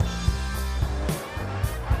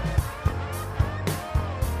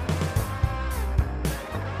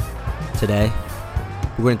Today,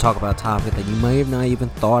 we're going to talk about a topic that you may have not even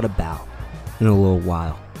thought about in a little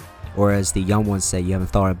while. Or as the young ones say, you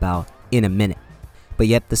haven't thought about in a minute. But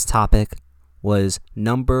yet this topic was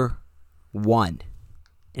number one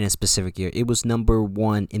in a specific year. It was number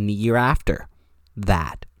one in the year after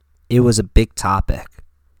that. It was a big topic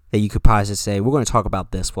that you could probably say, we're going to talk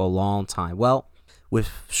about this for a long time. Well, with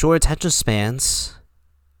short attention spans,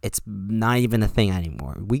 it's not even a thing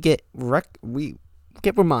anymore. We get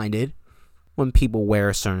reminded when people wear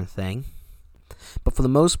a certain thing. But for the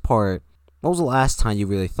most part, what was the last time you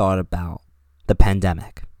really thought about the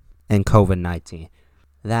pandemic and COVID-19?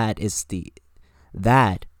 That is the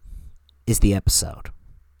episode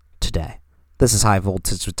today. This is High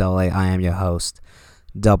Voltage with Double A. I am your host,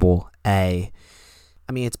 Double A.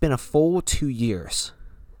 I mean, it's been a full 2 years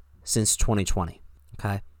since 2020,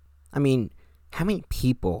 okay? I mean, how many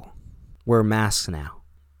people wear masks now?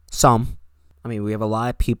 Some. I mean, we have a lot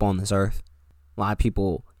of people on this earth, a lot of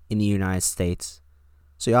people in the United States.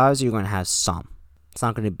 So obviously you're going to have some. It's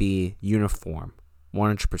not going to be uniform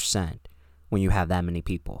 100% when you have that many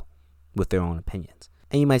people with their own opinions.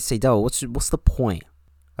 And you might say, Double, what's the point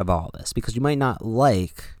of all this? Because you might not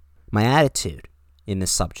like my attitude in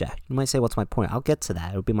this subject. You might say, what's my point? I'll get to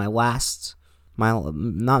that. It'll be not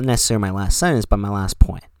necessarily my last sentence, but my last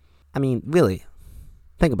point. I mean, really,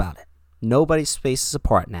 think about it. Nobody's spaces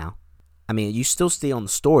apart now. I mean, you still stay on the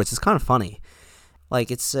stores. It's kind of funny. Like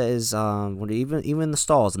it says, even the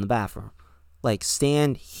stalls in the bathroom, like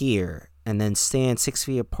stand here and then stand 6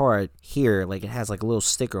 feet apart here. Like it has like a little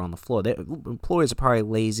sticker on the floor. Employers are probably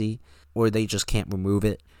lazy or they just can't remove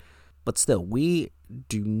it. But still, we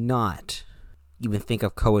do not even think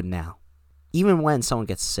of COVID now. Even when someone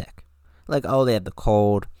gets sick. Like, oh, they have the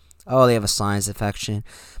cold. Oh, they have a sinus infection.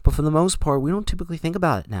 But for the most part, we don't typically think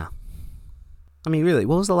about it now. I mean, really,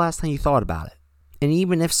 when was the last time you thought about it? And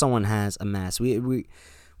even if someone has a mask, we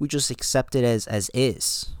just accept it as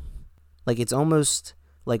is. Like, it's almost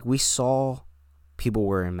like we saw people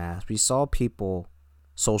wearing masks. We saw people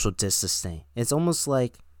social distancing. It's almost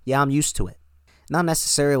like, yeah, I'm used to it. Not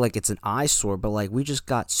necessarily like it's an eyesore, but like we just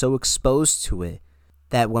got so exposed to it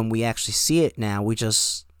that when we actually see it now, we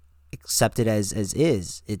just accept it as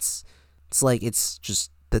is. It's like it's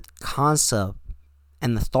just the concept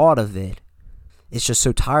and the thought of it. It's just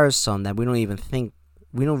so tiresome that we don't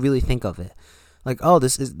really think of it. Like, oh,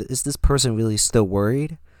 is this person really still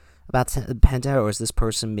worried about the pandemic, or is this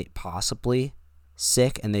person possibly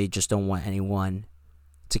sick and they just don't want anyone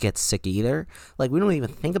to get sick either? Like, we don't even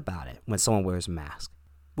think about it when someone wears a mask.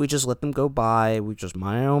 We just let them go by. We just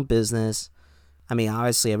mind our own business. I mean,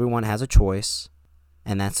 obviously, everyone has a choice,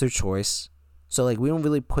 and that's their choice. So, like, we don't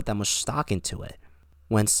really put that much stock into it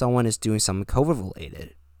when someone is doing something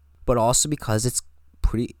COVID-related. But also because it's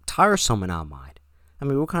pretty tiresome in our mind. I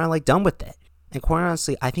mean, we're kind of like done with it. And quite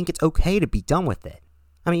honestly, I think it's okay to be done with it.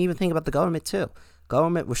 I mean, even think about the government too.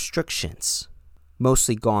 Government restrictions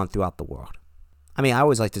mostly gone throughout the world. I mean, I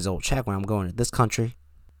always like to double check when I'm going to this country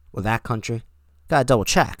or that country. Gotta double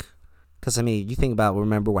check. Because, I mean, you think about,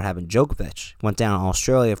 remember what happened. Djokovic went down to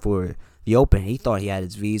Australia for the Open. He thought he had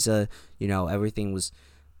his visa. You know, everything was,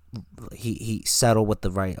 he settled with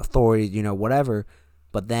the right authority, you know, whatever.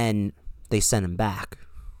 But then they sent him back,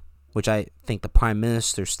 which I think the Prime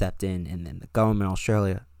Minister stepped in and then the government of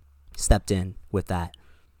Australia stepped in with that.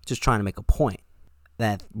 Just trying to make a point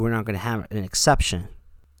that we're not going to have an exception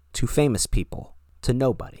to famous people, to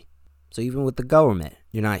nobody. So even with the government,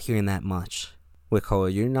 you're not hearing that much with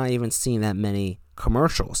COVID. You're not even seeing that many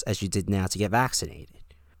commercials as you did now to get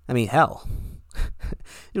vaccinated. I mean, hell,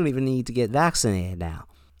 you don't even need to get vaccinated now.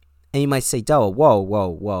 And you might say, Double,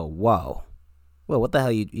 whoa. Well, what the hell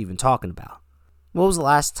are you even talking about? When was the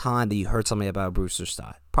last time that you heard something about a booster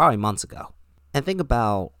shot? Probably months ago. And think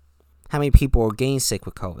about how many people are getting sick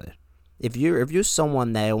with COVID. If you're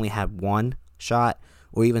someone that only had one shot,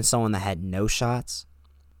 or even someone that had no shots,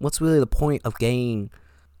 what's really the point of getting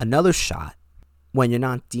another shot when you're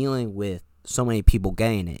not dealing with so many people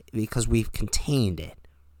getting it? Because we've contained it.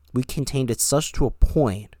 We contained it such to a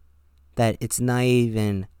point that it's not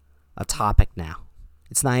even a topic now.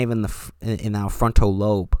 It's not even in our frontal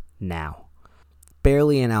lobe now.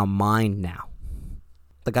 Barely in our mind now.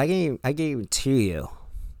 Like I guarantee you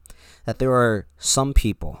that there are some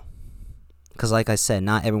people, because like I said,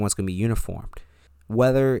 not everyone's going to be uniformed.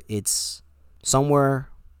 Whether it's somewhere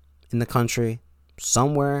in the country,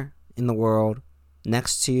 somewhere in the world,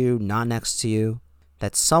 next to you, not next to you,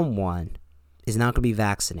 that someone is not going to be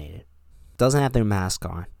vaccinated, doesn't have their mask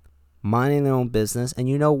on, minding their own business, and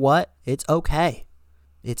you know what? It's okay.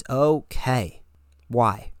 It's okay.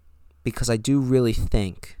 Why? Because I do really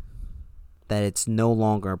think that it's no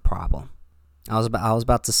longer a problem. I was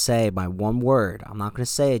about to say my one word. I'm not going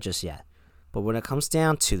to say it just yet. But when it comes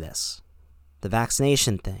down to this, the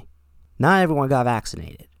vaccination thing, not everyone got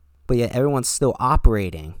vaccinated, but yet everyone's still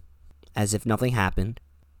operating as if nothing happened.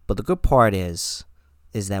 But the good part is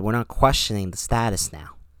that we're not questioning the status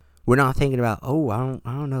now. We're not thinking about, oh, I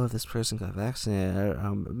don't know if this person got vaccinated.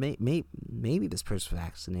 Maybe this person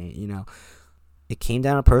vaccinated. You know, it came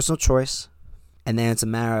down to personal choice, and then it's a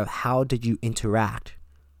matter of how did you interact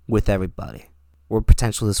with everybody, or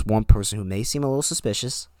potentially this one person who may seem a little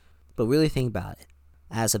suspicious. But really think about it.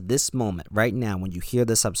 As of this moment, right now, when you hear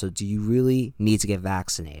this episode, do you really need to get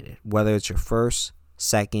vaccinated? Whether it's your first,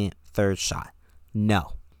 second, third shot.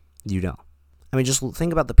 No, you don't. I mean, just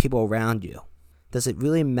think about the people around you. Does it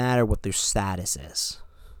really matter what their status is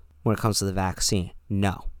when it comes to the vaccine?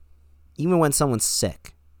 No. Even when someone's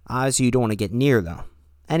sick, obviously you don't want to get near them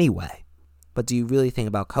anyway. But do you really think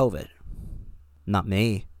about COVID? Not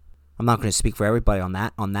me. I'm not going to speak for everybody on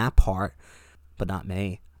that part, but not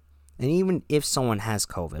me. And even if someone has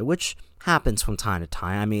COVID, which happens from time to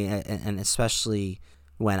time, I mean, and especially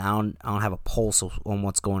when I don't have a pulse on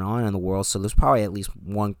what's going on in the world, so there's probably at least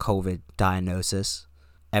one COVID diagnosis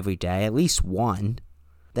every day, at least one,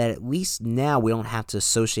 that at least now we don't have to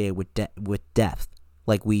associate with death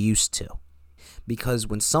like we used to. Because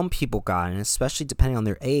when some people got it, and especially depending on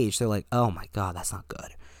their age, they're like, oh my God, that's not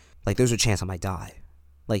good. Like, there's a chance I might die.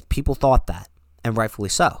 Like, people thought that, and rightfully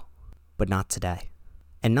so, but not today.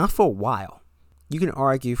 And not for a while. You can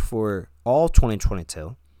argue for all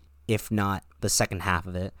 2022, if not the second half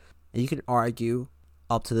of it. And you can argue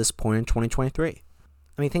up to this point in 2023.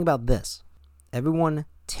 I mean, think about this. Everyone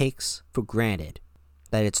takes for granted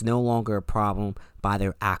that it's no longer a problem by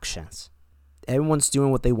their actions. Everyone's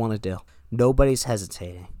doing what they want to do. Nobody's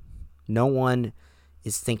hesitating. No one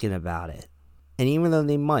is thinking about it. And even though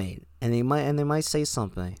they might say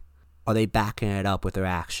something, are they backing it up with their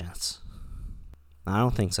actions? I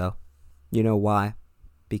don't think so. You know why?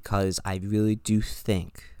 Because I really do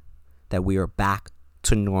think that we are back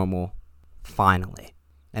to normal finally.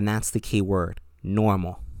 And that's the key word,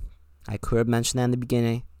 normal. I could have mentioned that in the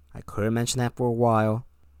beginning. I could have mentioned that for a while.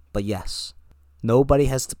 But yes, nobody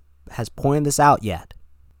has pointed this out yet.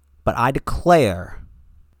 But I declare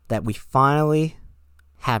that we finally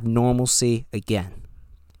have normalcy again.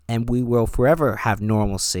 And we will forever have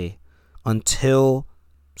normalcy until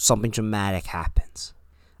something dramatic happens.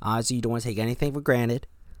 Obviously, you don't want to take anything for granted.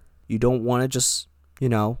 You don't want to just,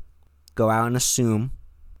 go out and assume,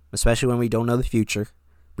 especially when we don't know the future.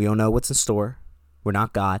 We don't know what's in store. We're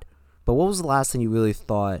not God. But what was the last thing you really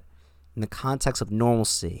thought in the context of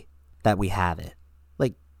normalcy that we have it?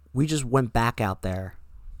 Like, we just went back out there.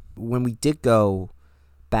 When we did go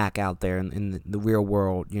back out there in the real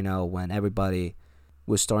world, when everybody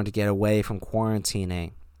was starting to get away from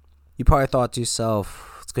quarantining, you probably thought to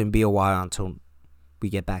yourself, it's going to be a while until we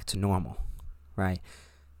get back to normal, right?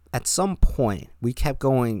 At some point, we kept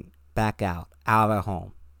going back out of our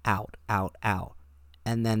home, out.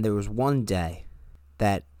 And then there was one day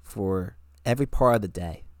that for every part of the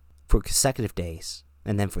day, for consecutive days,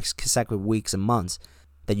 and then for consecutive weeks and months,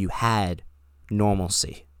 that you had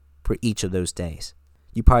normalcy for each of those days.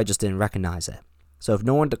 You probably just didn't recognize it. So if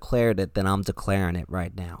no one declared it, then I'm declaring it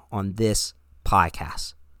right now on this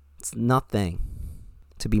podcast. It's nothing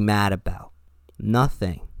to be mad about.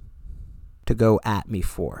 Nothing to go at me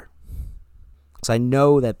for. Because I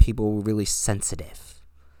know that people were really sensitive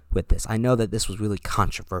with this. I know that this was really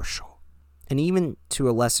controversial. And even to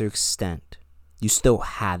a lesser extent, you still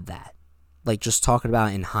had that. Like, just talking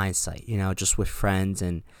about it in hindsight, just with friends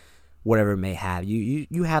and whatever it may have.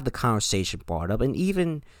 You have the conversation brought up. And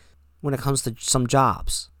even when it comes to some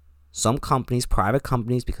jobs, some companies, private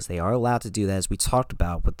companies, because they are allowed to do that, as we talked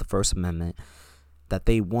about with the First Amendment, that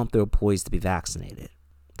they want their employees to be vaccinated.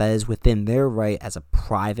 That is within their right as a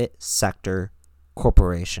private sector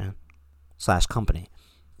corporation / company.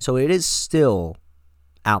 So it is still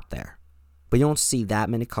out there. But you don't see that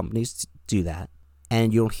many companies do that.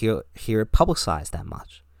 And you don't hear it publicized that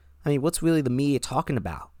much. I mean, what's really the media talking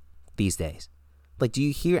about these days? Like, do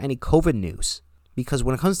you hear any COVID news? Because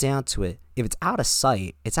when it comes down to it, if it's out of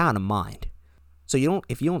sight, it's out of mind. So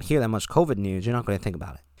if you don't hear that much COVID news, you're not going to think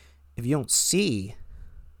about it. If you don't see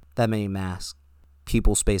that many masks,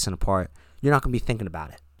 people spacing apart, you're not going to be thinking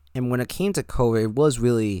about it. And when it came to COVID, it was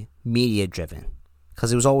really media driven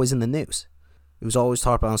because it was always in the news. It was always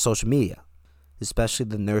talked about on social media, especially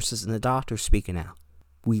the nurses and the doctors speaking out.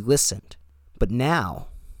 We listened. But now,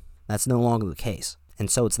 that's no longer the case.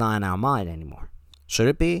 And so it's not in our mind anymore. Should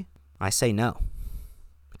it be? I say no.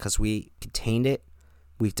 Because we contained it,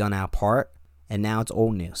 we've done our part, and now it's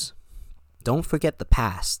old news. Don't forget the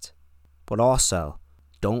past, but also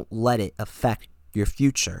don't let it affect your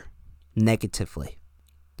future negatively.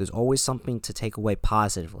 There's always something to take away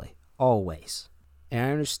positively, always. And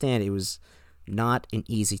I understand it was not an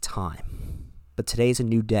easy time, but today's a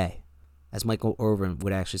new day. As Michael Irvin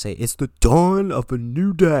would actually say, it's the dawn of a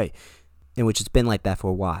new day, in which it's been like that for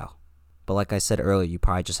a while. But like I said earlier, you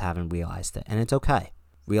probably just haven't realized it, and it's okay.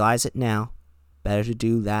 Realize it now. Better to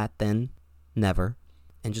do that than never,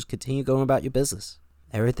 and just continue going about your business.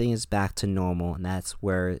 Everything is back to normal, and that's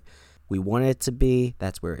where we want it to be.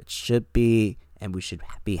 That's where it should be, and we should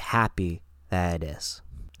be happy that it is.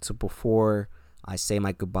 So before I say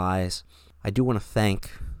my goodbyes, I do want to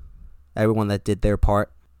thank everyone that did their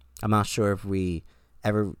part. I'm not sure if we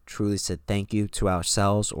ever truly said thank you to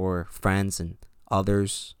ourselves or friends and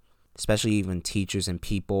others, especially even teachers and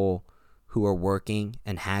people who are working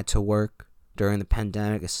and had to work during the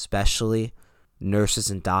pandemic, especially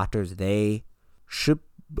nurses and doctors. They should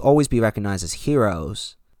always be recognized as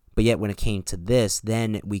heroes, but yet when it came to this,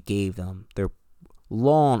 then we gave them their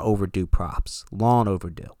long overdue props. Long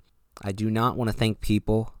overdue. I do not want to thank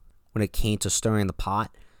people when it came to stirring the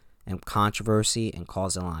pot and controversy and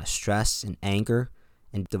causing a lot of stress and anger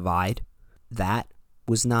and divide. That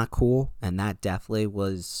was not cool, and that definitely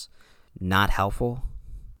was not helpful.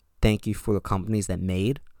 Thank you for the companies that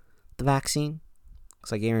made the vaccine,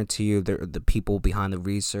 because I guarantee you the people behind the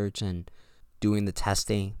research and doing the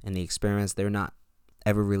testing and the experiments, they're not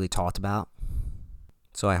ever really talked about.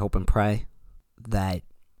 So I hope and pray that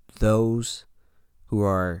those who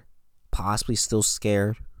are possibly still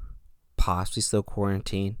scared, possibly still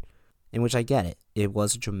quarantined, in which I get it, it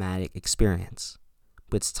was a dramatic experience,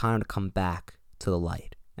 but it's time to come back to the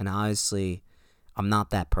light. And obviously, I'm not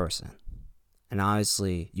that person. And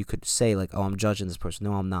obviously, you could say like, oh, I'm judging this person.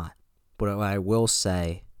 No, I'm not. But what I will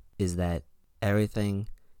say is that everything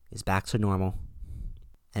is back to normal,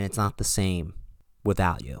 and it's not the same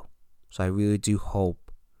without you. So I really do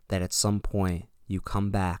hope that at some point you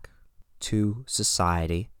come back to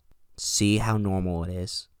society, see how normal it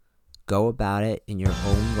is, go about it in your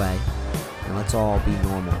own way, and let's all be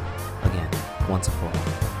normal again, once and for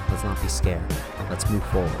all. Let's not be scared. Let's move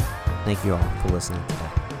forward. Thank you all for listening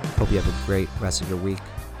today. Hope you have a great rest of your week.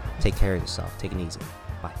 Take care of yourself. Take it easy.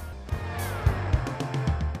 Bye.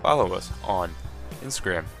 Follow us on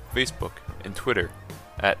Instagram, Facebook, and Twitter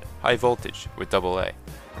at High Voltage with AA.